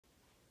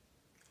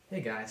Hey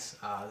guys,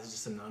 this is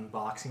just an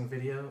unboxing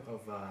video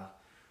of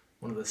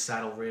one of the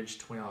Saddle Ridge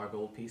 $20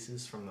 gold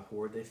pieces from the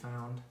Hoard they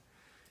found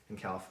in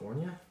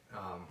California.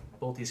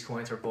 Both these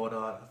coins are bought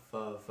off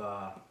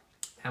of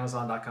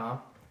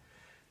Amazon.com.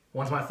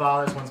 One's my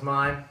father's, one's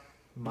mine.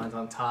 Mine's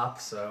on top,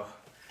 so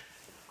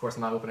of course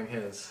I'm not opening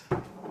his.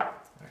 Alright,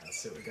 let's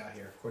see what we got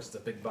here. Of course it's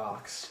a big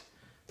box.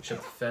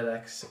 Shipped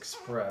FedEx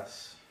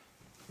Express.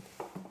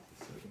 So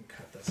we can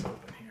cut this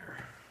open here.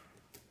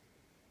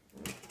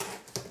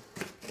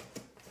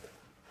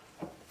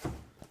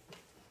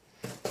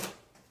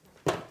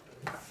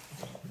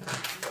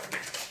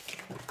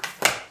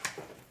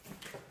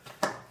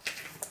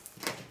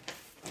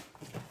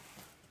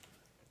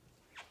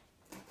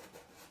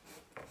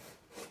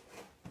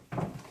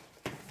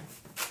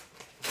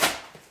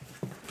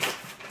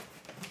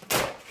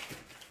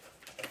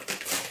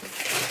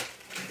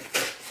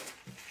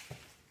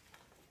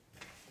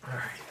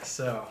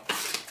 So,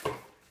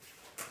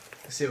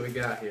 let's see what we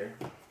got here.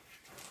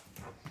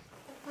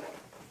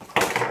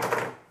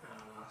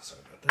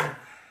 Sorry about that.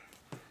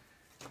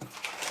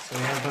 So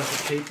we have a bunch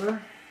of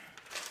paper,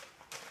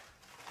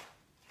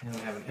 and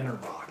we have an inner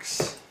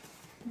box.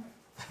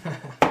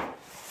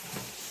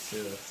 Let's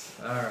do this.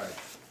 Alright.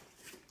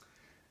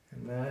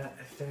 And that,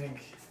 I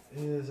think,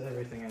 is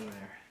everything in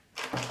there.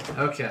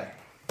 Okay.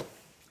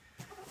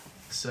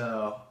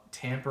 So,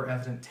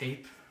 tamper-evident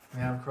tape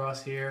we have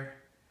across here.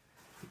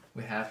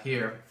 We have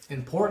here,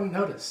 important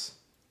notice,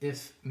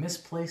 if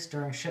misplaced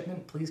during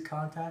shipment, please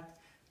contact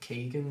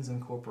Kagan's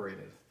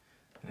Incorporated.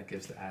 And it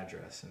gives the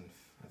address and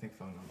I think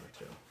phone number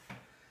too.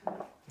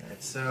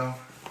 Alright, so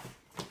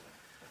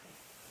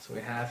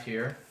we have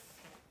here,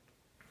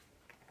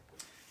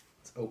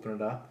 let's open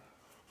it up.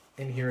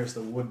 In here is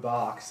the wood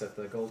box that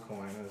the gold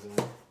coin is in,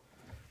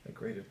 the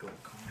graded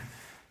gold coin.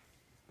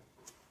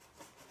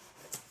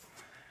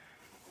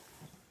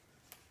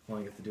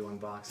 Only get to do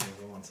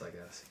unboxings once, I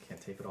guess. You can't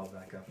tape it all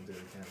back up and do it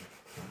again.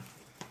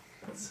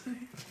 Let's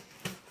see.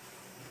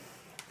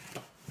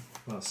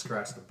 I'm gonna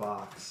scratch the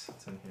box.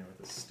 It's in here with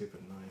this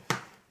stupid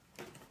knife.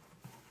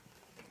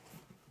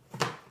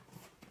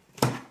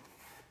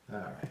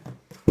 Alright.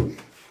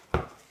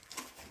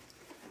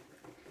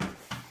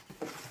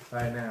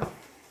 Alright, now.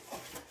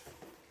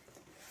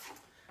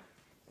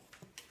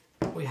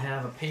 We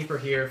have a paper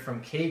here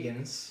from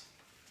Kagan's.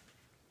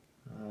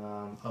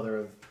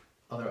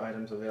 Other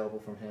items available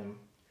from him.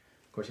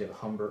 Of course, you have a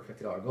Humbert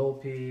 $50 gold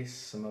piece,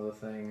 some other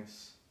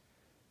things.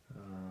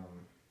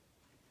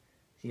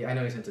 I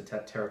know he's into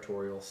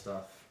territorial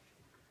stuff.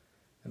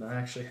 And I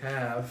actually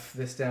have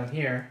this down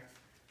here.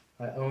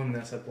 I own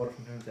this. I bought it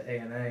from him at the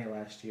A&A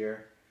last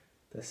year.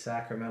 The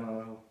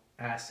Sacramento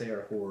Assay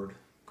or Hoard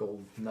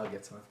gold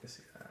nuggets. I don't know if you can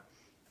see that.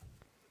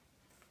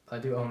 I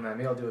do own that.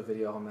 Maybe I'll do a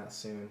video on that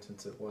soon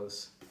since it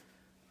was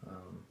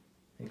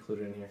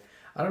included in here.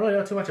 I don't really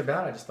know too much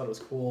about it. I just thought it was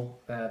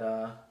cool that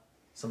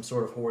some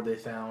sort of hoard they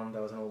found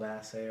that was an old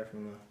assayer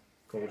from the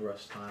gold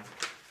rush time.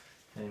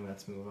 Anyway,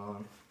 let's move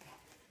on.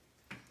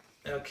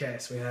 Okay,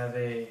 so we have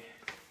a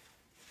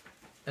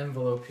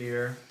envelope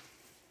here.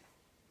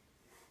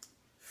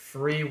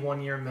 Free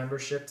 1-year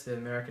membership to the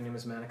American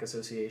Numismatic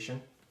Association.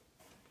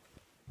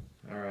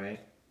 Alright,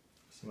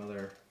 some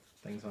other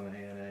things on the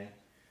A&A.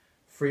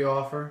 Free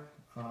offer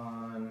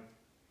on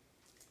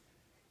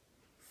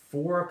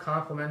 4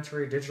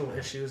 complimentary digital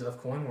issues of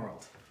Coin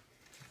World.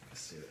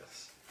 Let's see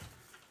this.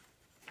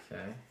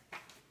 Okay.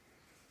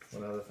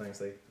 What other things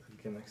they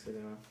can mix it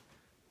in?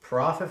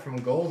 Profit from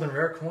gold and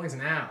rare coins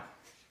now.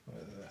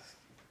 What is this?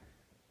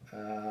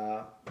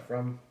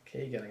 From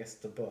Kagan, I guess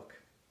it's a book.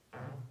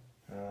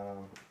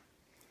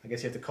 I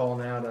guess you have to call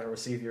now to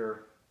receive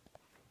your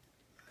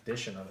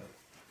edition of it.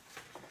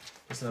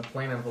 Just in a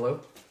plain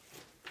envelope.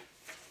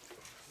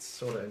 It's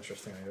sort of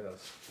interesting, I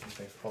guess. I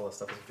think all this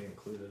stuff is being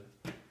included.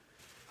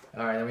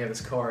 Alright, then we have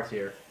this card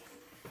here.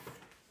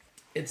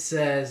 It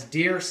says,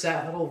 Dear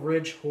Saddle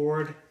Ridge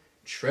Hoard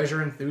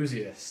Treasure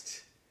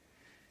Enthusiast,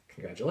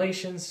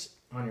 congratulations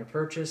on your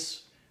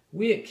purchase.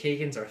 We at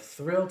Kagan's are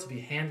thrilled to be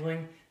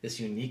handling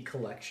this unique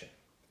collection.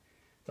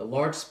 The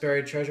largest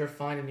buried treasure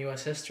find in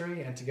U.S.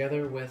 history, and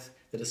together with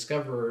the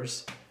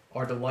discoverers,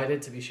 are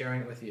delighted to be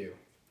sharing it with you.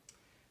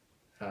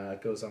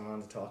 It goes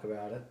on to talk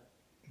about it.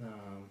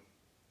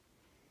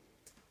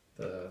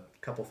 The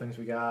couple things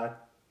we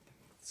got.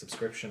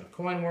 Subscription of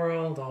Coin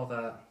World, all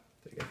that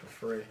you get for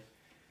free,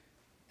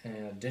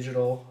 and a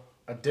digital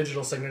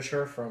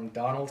signature from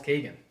Donald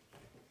Kagan.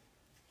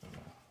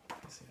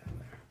 See that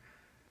there.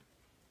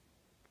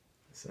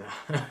 So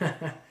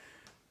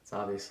it's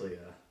obviously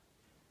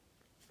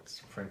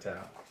just a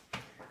printout.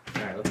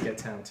 All right, let's get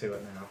down to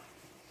it now.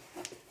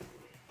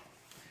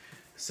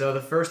 So the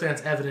first thing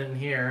that's evident in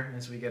here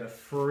is we get a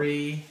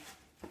free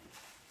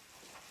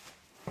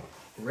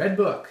red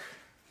book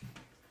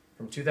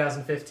from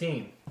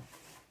 2015.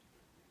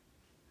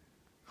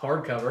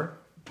 Hardcover.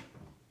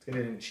 It's good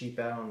they didn't cheap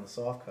out on the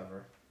soft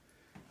cover.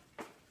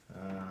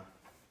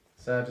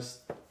 So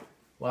just a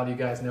lot of you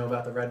guys know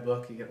about the red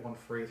book. You get one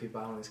free if you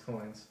buy one of these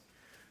coins,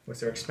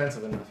 which they're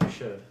expensive enough. You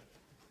should.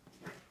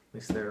 At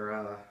least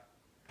they're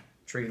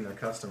treating their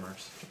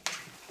customers.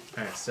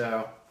 Alright,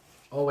 so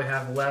all we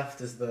have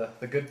left is the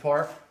good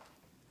part.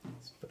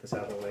 Let's put this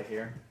out of the way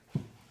here.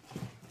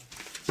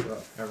 That's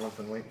what everyone's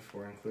been waiting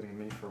for, including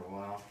me for a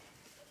while.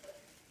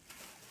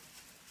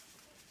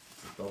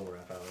 Bubble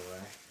wrap out of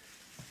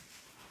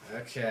the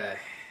way. Okay.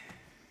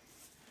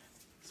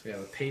 So we have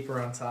a paper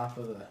on top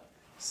of the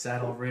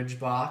Saddle Ridge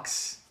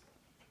box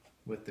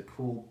with the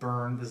cool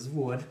burned, this is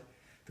wood,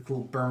 the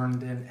cool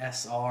burned in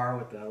SR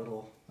with that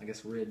little, I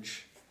guess,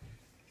 ridge.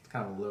 It's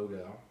kind of a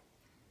logo.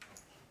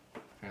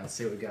 Alright, let's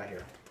see what we got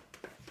here.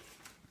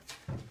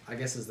 I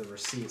guess it's the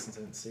receipt since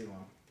I didn't see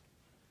one.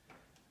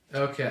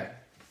 Okay.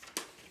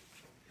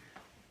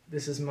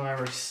 This is my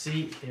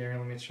receipt here.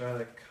 Let me try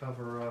to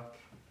cover up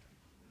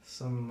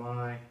some of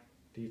my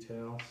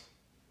details.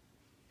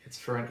 It's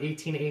for an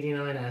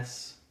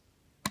 1889S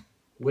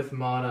with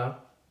mono,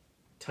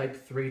 Type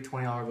 3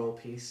 $20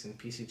 gold piece in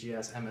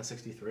PCGS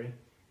MS63.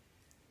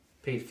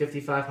 Paid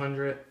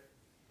 $5,500.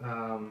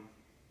 I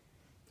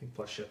think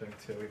plus shipping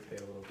too. We paid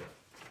a little bit.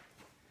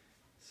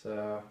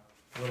 So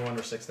a little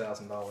under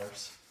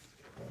 $6,000.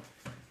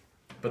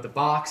 But the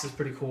box is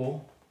pretty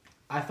cool.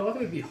 I thought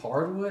it would be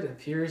hardwood. It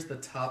appears the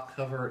top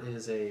cover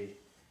is a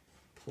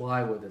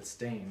plywood that's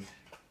stained.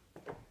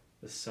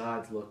 The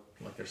sides look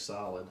like they're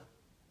solid.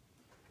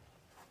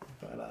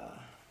 But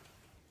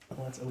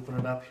let's open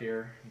it up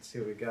here and see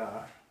what we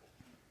got.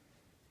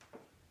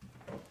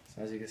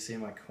 So as you can see,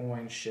 my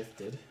coin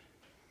shifted.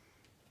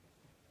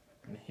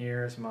 And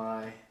here's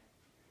my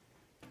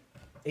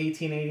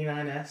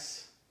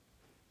 1889S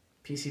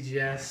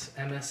PCGS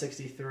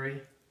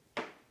MS63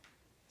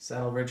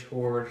 Saddle Ridge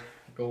Hoard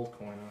gold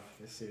coin. I don't know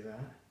if you see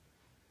that.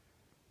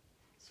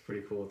 It's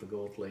pretty cool with the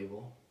gold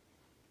label.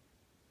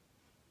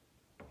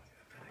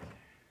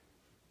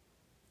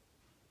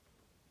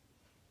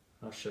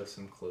 I'll show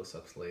some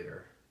close-ups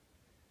later.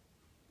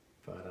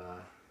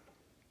 But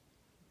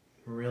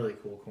really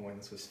cool coin.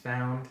 This was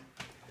found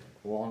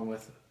along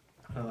with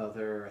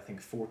other, I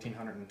think,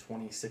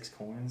 1,426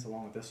 coins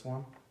along with this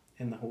one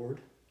in the Hoard.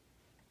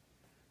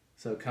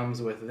 So it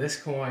comes with this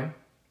coin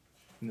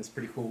in this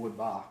pretty cool wood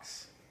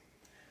box.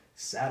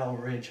 Saddle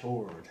Ridge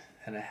Hoard.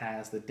 And it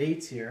has the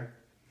dates here.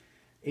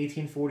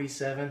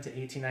 1847 to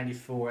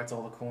 1894. That's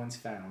all the coins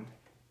found.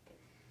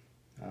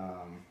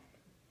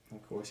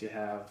 Of course, you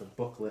have the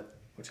booklet,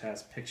 which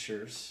has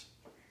pictures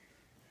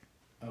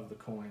of the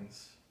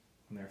coins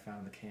when they're found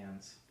in the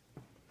cans.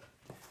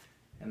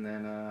 And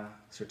then a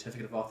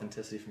certificate of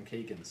authenticity from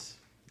Kagan's.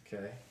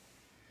 Okay.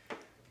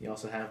 You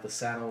also have the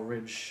Saddle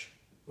Ridge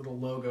little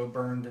logo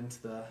burned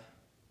into the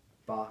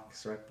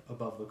box right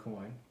above the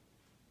coin.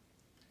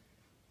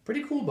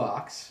 Pretty cool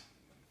box.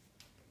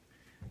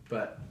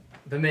 But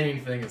the main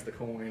thing is the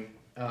coin.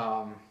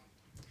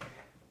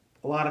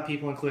 A lot of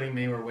people, including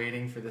me, were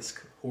waiting for this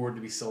Hoard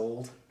to be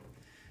sold.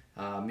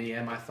 Me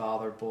and my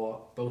father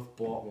both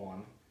bought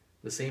one,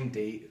 the same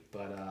date,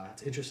 but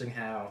it's interesting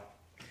how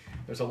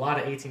there's a lot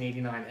of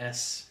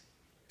 1889S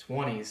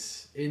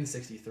 20s in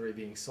 63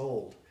 being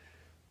sold,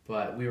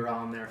 but we were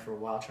on there for a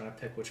while trying to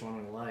pick which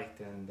one we liked,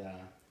 and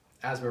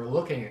as we were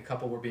looking, a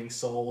couple were being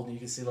sold, and you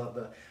can see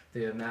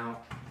the amount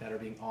that are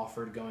being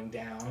offered going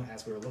down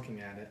as we were looking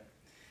at it,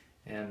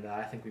 and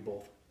I think we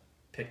both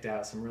picked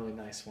out some really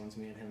nice ones.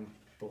 Me and him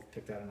both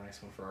picked out a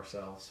nice one for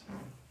ourselves.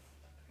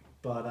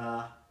 But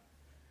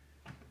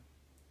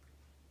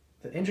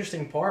the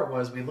interesting part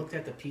was we looked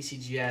at the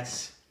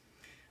PCGS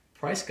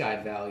price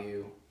guide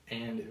value,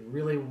 and it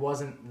really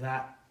wasn't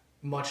that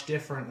much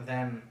different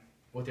than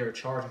what they were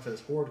charging for this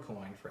Hoard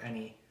coin for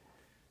any,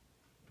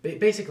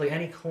 basically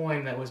any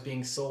coin that was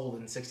being sold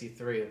in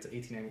 63, it's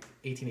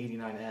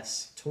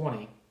 1889S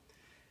 20,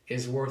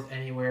 is worth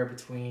anywhere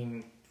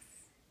between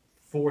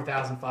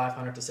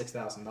 $4,500 to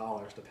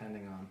 $6,000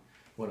 depending on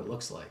what it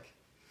looks like.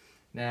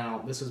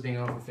 Now, this was being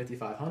offered for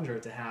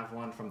 $5,500 to have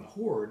one from the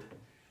Hoard,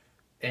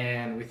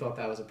 and we thought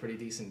that was a pretty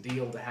decent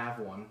deal to have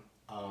one,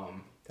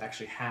 to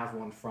actually have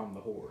one from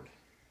the Hoard.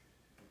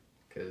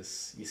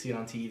 Because you see it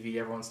on TV,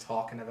 everyone's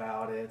talking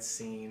about it, it's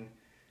seen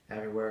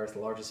everywhere. It's the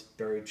largest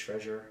buried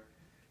treasure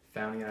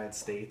found in the United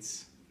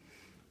States.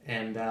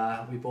 And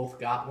we both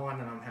got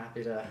one, and I'm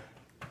happy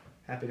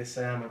to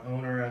say I'm an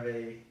owner of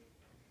a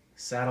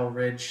Saddle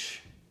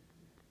Ridge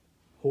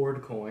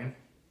Hoard coin.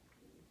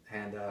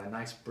 And a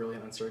nice,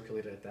 brilliant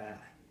uncirculated at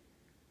that.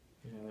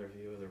 Here's another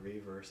view of the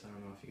reverse. I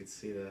don't know if you could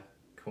see the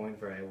coin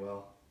very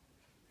well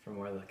from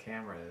where the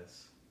camera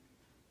is.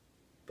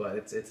 But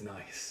it's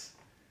nice.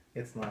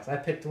 It's nice. I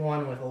picked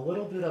one with a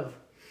little bit of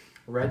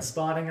red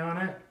spotting on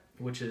it,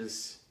 which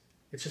is,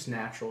 it's just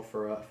natural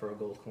for a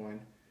gold coin.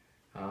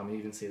 You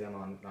even see them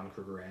on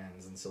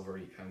Krugerrands and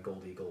silver and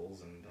gold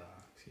eagles and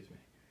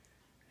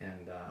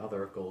and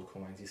other gold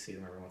coins. You see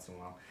them every once in a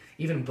while.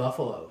 Even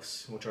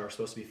buffaloes, which are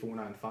supposed to be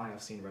 495,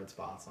 I've seen red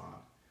spots on.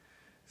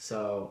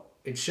 So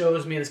it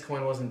shows me this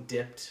coin wasn't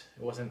dipped,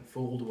 it wasn't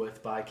fooled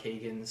with by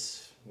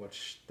Kagan's,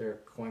 which they're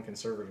coin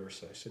conservators,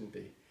 so they shouldn't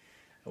be,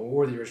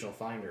 or the original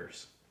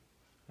finders.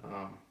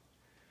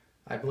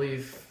 I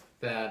believe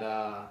that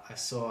I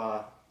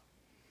saw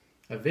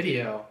a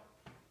video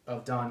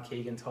of Don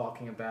Kagan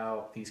talking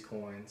about these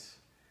coins,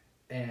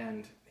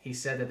 and he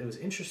said that it was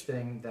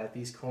interesting that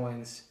these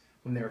coins,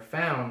 when they were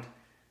found,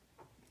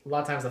 a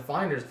lot of times the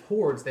finders of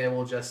hoards, they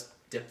will just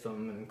dip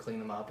them and clean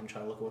them up and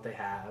try to look at what they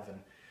have. And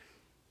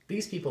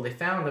these people, they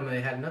found them and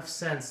they had enough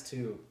sense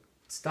to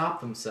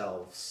stop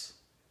themselves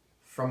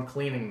from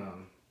cleaning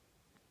them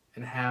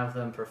and have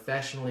them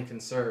professionally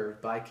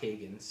conserved by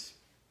Kagans,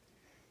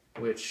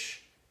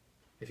 which,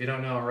 if you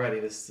don't know already,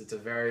 it's a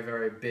very,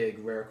 very big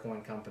rare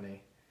coin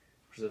company,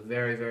 which is a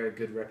very, very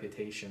good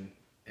reputation,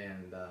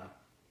 and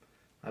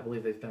I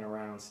believe they've been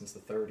around since the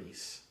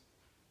 30s.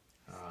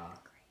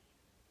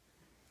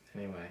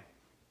 Anyway,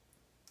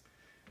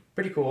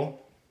 pretty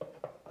cool.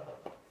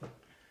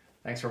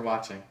 Thanks for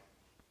watching.